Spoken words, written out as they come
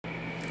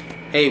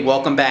Hey,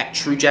 welcome back.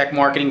 True Jack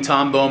Marketing,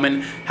 Tom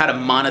Bowman. How to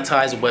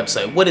monetize a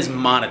website. What is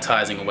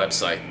monetizing a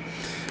website?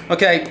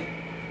 Okay,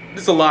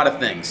 there's a lot of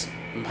things.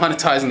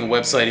 Monetizing a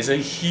website is a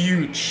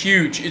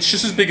huge, it's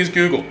just as big as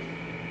Google.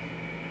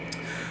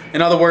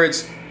 In other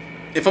words,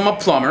 if I'm a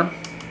plumber,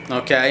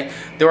 okay,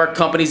 there are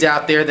companies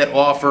out there that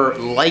offer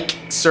like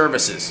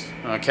services,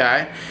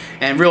 okay?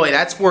 And really,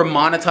 that's where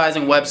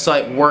monetizing a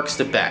website works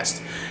the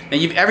best. Now,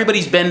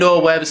 everybody's been to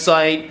a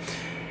website.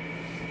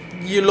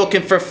 You're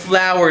looking for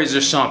flowers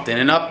or something,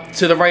 and up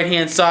to the right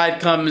hand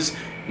side comes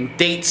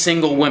date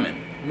single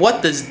women.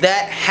 What does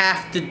that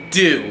have to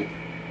do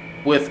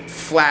with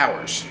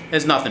flowers? It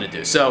has nothing to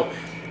do. So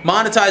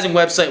monetizing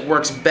website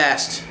works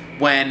best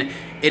when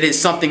it is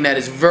something that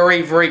is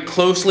very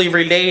closely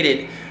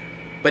related,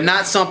 but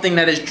not something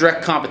that is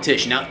direct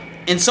competition. Now,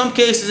 in some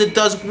cases it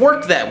does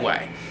work that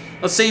way.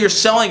 Let's say you're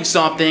selling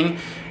something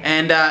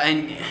and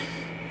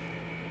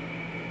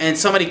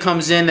somebody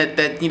comes in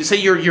that you know, say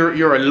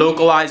you're a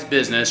localized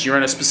business, you're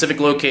in a specific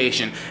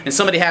location, and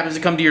somebody happens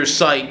to come to your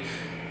site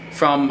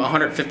from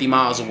 150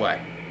 miles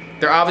away.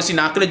 They're obviously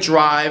not going to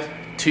drive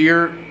to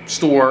your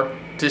store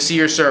to see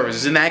your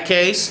services. In that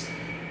case,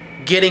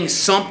 getting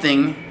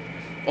something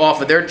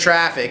off of their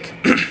traffic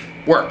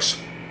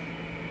works.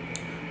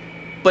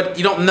 But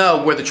you don't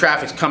know where the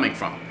traffic's coming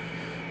from.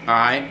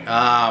 Alright?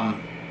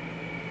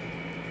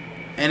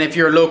 And if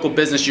you're a local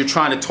business, you're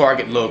trying to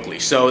target locally.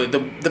 So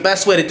the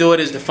best way to do it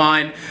is to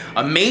find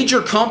a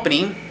major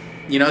company.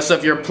 You know, so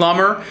if you're a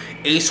plumber,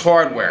 Ace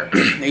Hardware.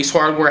 Ace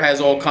Hardware has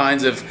all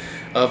kinds of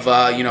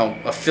you know,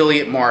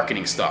 affiliate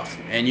marketing stuff,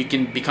 and you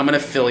can become an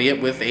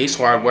affiliate with Ace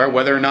Hardware,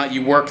 whether or not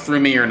you work through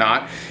me or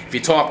not. If you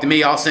talk to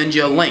me, I'll send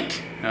you a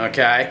link.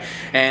 Okay,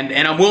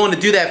 and I'm willing to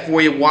do that for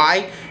you.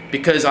 Why?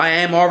 Because I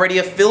am already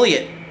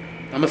affiliate.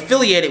 I'm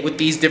affiliated with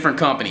these different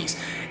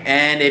companies.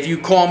 And if you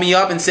call me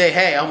up and say,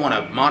 hey, I want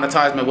to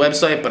monetize my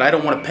website, but I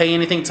don't want to pay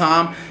anything,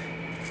 Tom,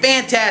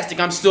 fantastic.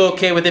 I'm still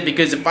okay with it,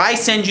 because if I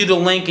send you the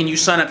link and you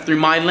sign up through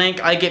my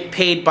link, I get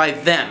paid by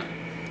them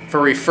for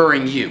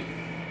referring you.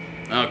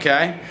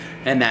 Okay?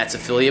 And that's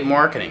affiliate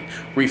marketing.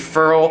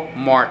 Referral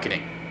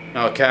marketing.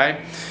 Okay?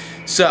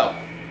 So,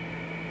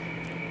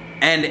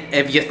 and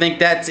if you think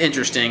that's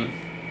interesting,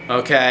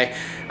 okay,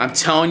 I'm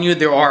telling you,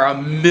 there are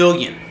a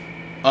million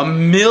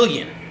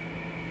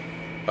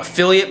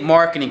affiliate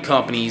marketing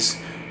companies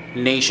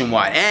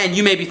nationwide. And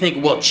you may be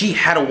thinking, well, gee,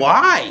 how do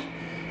I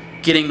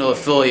get into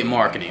affiliate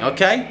marketing?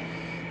 Okay,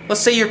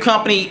 let's say your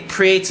company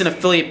creates an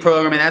affiliate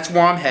program, and that's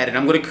where I'm headed.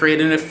 I'm going to create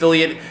an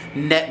affiliate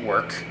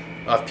network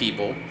of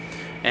people,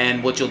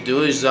 and what you'll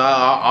do is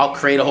I'll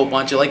create a whole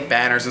bunch of like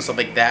banners and stuff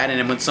like that, and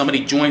then when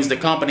somebody joins the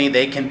company,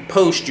 they can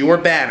post your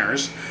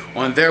banners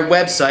on their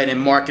website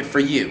and market for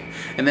you.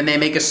 And then they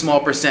make a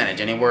small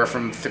percentage, anywhere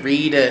from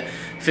 3 to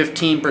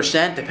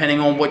 15%, depending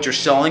on what you're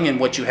selling and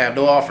what you have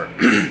to offer.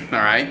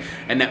 Alright?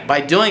 And that by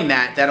doing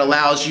that, that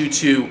allows you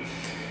to,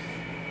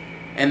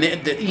 and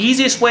the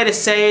easiest way to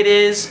say it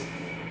is,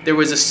 there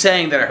was a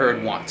saying that I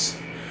heard once.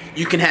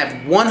 You can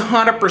have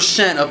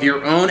 100% of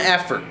your own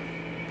effort,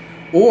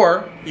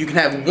 or you can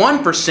have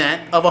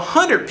 1% of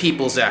 100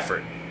 people's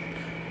effort.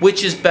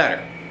 Which is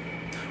better?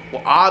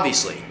 Well,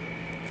 obviously,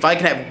 if I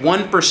can have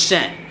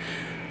 1%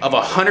 of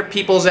 100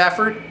 people's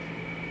effort,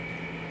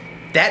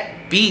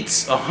 that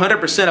beats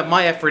 100% of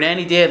my effort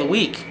any day of the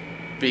week.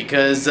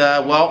 Because,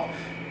 well,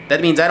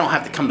 that means I don't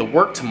have to come to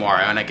work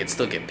tomorrow and I can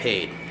still get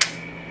paid.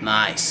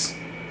 Nice.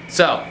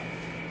 So,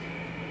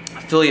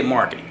 affiliate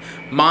marketing.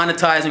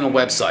 Monetizing a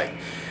website.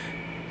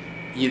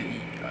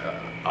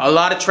 A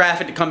lot of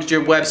traffic that comes to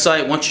your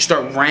website once you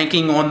start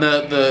ranking on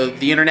the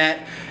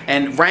internet.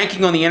 And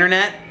ranking on the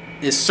internet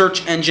is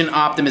search engine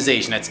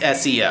optimization. That's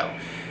SEO.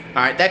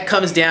 Alright, that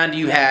comes down to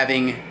you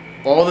having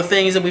all the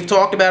things that we've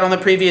talked about on the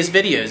previous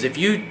videos. If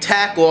you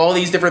tackle all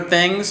these different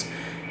things,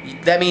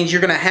 that means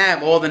you're going to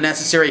have all the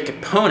necessary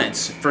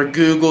components for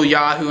Google,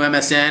 Yahoo,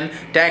 MSN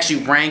to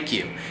actually rank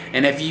you.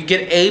 And if you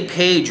get a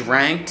page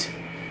ranked,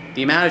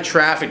 the amount of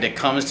traffic that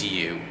comes to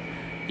you,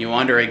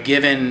 under a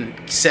given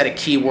set of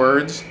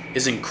keywords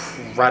is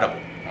incredible.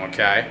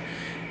 Okay,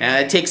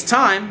 and it takes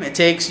time. It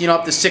takes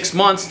up to 6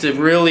 months to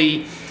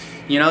really,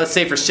 let's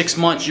say for 6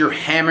 months you're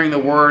hammering the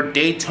word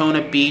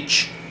Daytona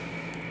Beach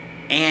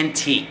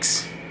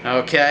antiques.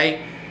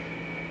 Okay,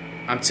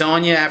 I'm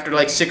telling you, after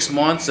like 6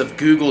 months of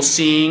Google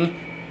seeing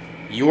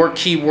your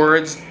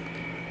keywords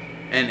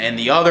and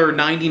the other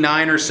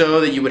 99 or so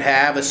that you would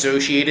have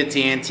associated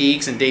to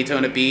antiques in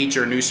Daytona Beach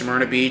or New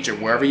Smyrna Beach or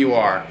wherever you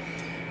are,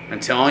 I'm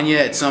telling you,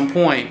 at some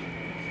point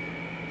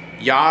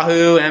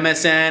Yahoo,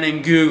 MSN,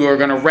 and Google are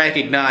going to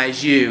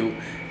recognize you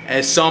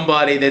as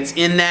somebody that's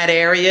in that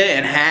area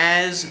and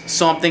has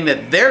something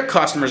that their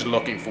customers are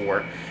looking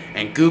for,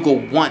 and Google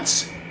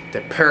wants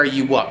to pair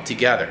you up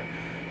together,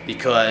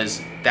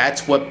 because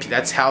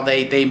that's how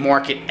they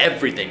market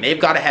everything. They've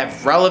got to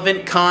have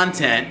relevant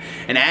content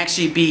and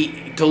actually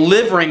be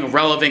delivering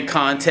relevant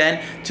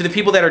content to the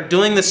people that are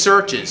doing the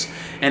searches.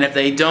 And if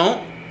they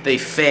don't, they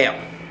fail.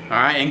 All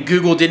right, and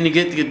Google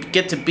didn't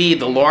get to be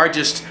the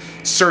largest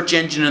search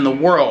engine in the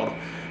world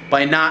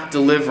by not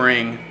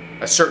delivering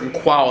a certain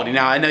quality.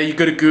 Now, I know you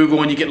go to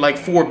Google and you get like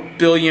 4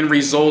 billion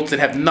results that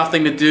have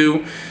nothing to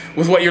do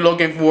with what you're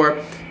looking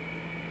for.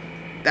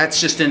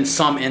 That's just in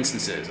some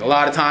instances. A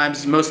lot of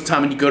times, most of the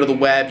time when you go to the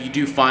web, you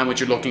do find what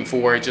you're looking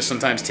for. It just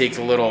sometimes takes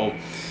a little,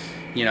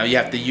 you know, you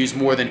have to use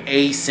more than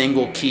a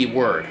single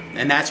keyword.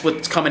 And that's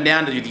what's coming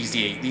down to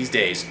these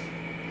days,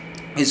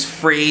 is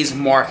phrase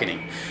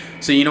marketing.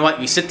 So you know what,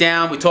 we sit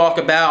down, we talk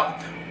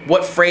about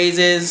what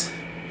phrases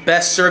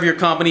best serve your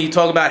company. You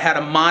talk about how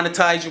to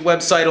monetize your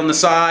website on the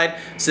side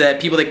so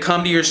that people that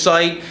come to your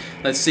site,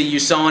 let's say you're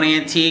selling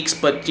antiques,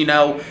 but you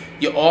know,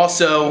 you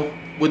also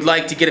would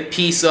like to get a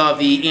piece of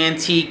the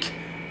antique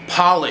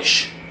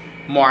polish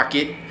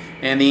market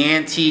and the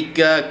antique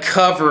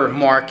cover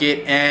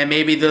market and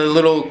maybe the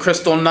little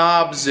crystal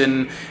knobs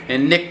and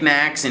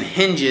knickknacks and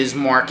hinges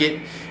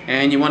market,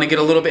 and you want to get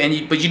a little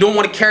bit, but you don't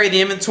want to carry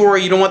the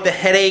inventory, you don't want the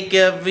headache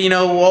of, you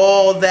know,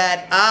 all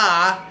that.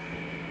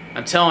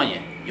 I'm telling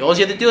you, all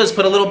you have to do is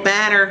put a little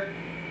banner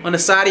on the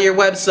side of your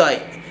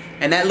website,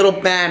 and that little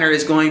banner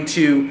is going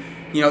to,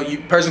 you know,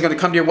 person's going to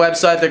come to your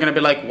website, they're going to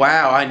be like,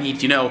 wow, I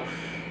need, you know,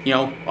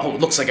 oh,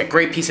 it looks like a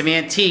great piece of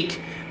antique.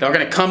 They're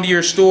going to come to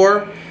your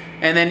store,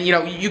 and then, you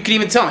know, you can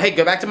even tell them, hey,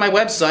 go back to my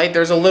website,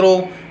 there's a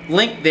little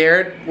link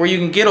there where you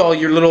can get all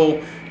your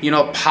little, you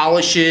know,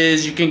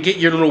 polishes, you can get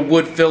your little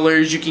wood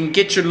fillers, you can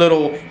get your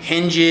little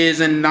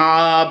hinges and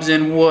knobs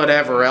and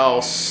whatever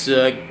else,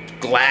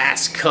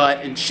 glass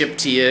cut and shipped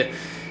to you,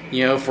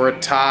 you know, for a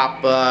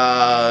top,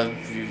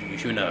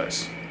 who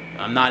knows.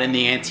 I'm not in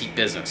the antique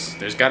business.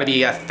 There's got to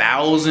be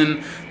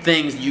 1,000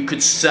 things you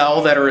could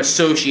sell that are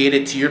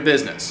associated to your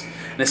business.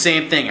 And the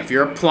same thing, if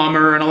you're a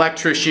plumber, an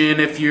electrician,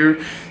 if you're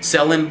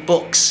selling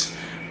books,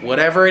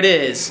 whatever it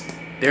is,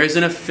 there's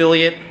an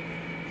affiliate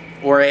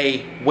or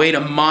a way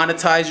to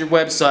monetize your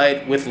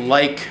website with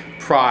like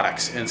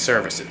products and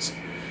services.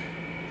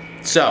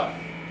 So,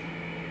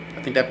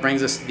 I think that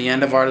brings us to the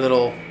end of our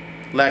little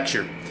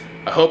lecture.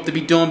 I hope to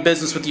be doing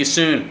business with you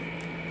soon.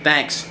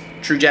 Thanks.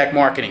 True Jack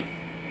Marketing.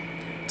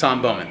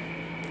 Tom Bowman.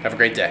 Have a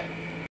great day.